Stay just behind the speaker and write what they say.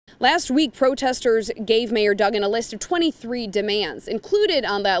Last week, protesters gave Mayor Duggan a list of 23 demands. Included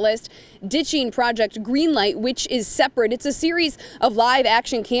on that list, ditching Project Greenlight, which is separate. It's a series of live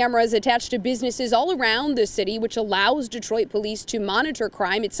action cameras attached to businesses all around the city, which allows Detroit police to monitor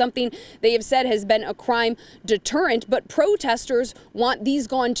crime. It's something they have said has been a crime deterrent, but protesters want these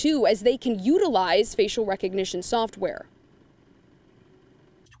gone too, as they can utilize facial recognition software.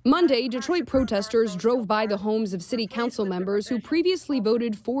 Monday, Detroit protesters drove by the homes of city council members who previously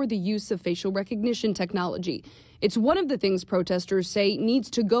voted for the use of facial recognition technology. It's one of the things protesters say needs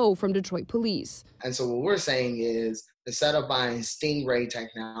to go from Detroit police. And so what we're saying is, instead of buying Stingray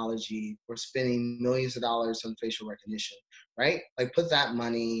technology, we're spending millions of dollars on facial recognition, right? Like, put that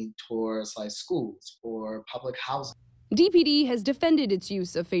money towards like schools or public housing. DPD has defended its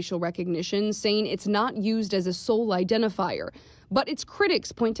use of facial recognition, saying it's not used as a sole identifier. But its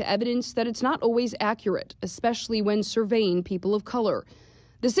critics point to evidence that it's not always accurate, especially when surveying people of color.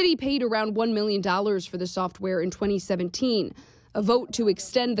 The city paid around $1 million for the software in 2017. A vote to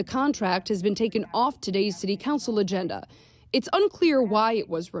extend the contract has been taken off today's city council agenda. It's unclear why it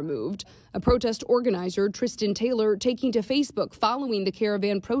was removed. A protest organizer, Tristan Taylor, taking to Facebook following the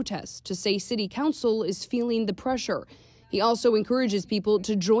caravan protest to say city council is feeling the pressure. He also encourages people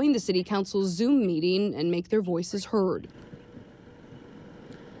to join the city council's Zoom meeting and make their voices heard.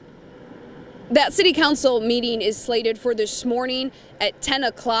 That city council meeting is slated for this morning at 10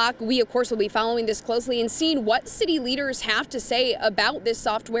 o'clock. We, of course, will be following this closely and seeing what city leaders have to say about this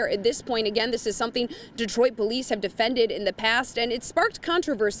software at this point. Again, this is something Detroit police have defended in the past, and it sparked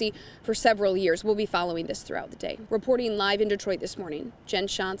controversy for several years. We'll be following this throughout the day. Reporting live in Detroit this morning, Jen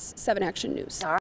Shantz, 7 Action News.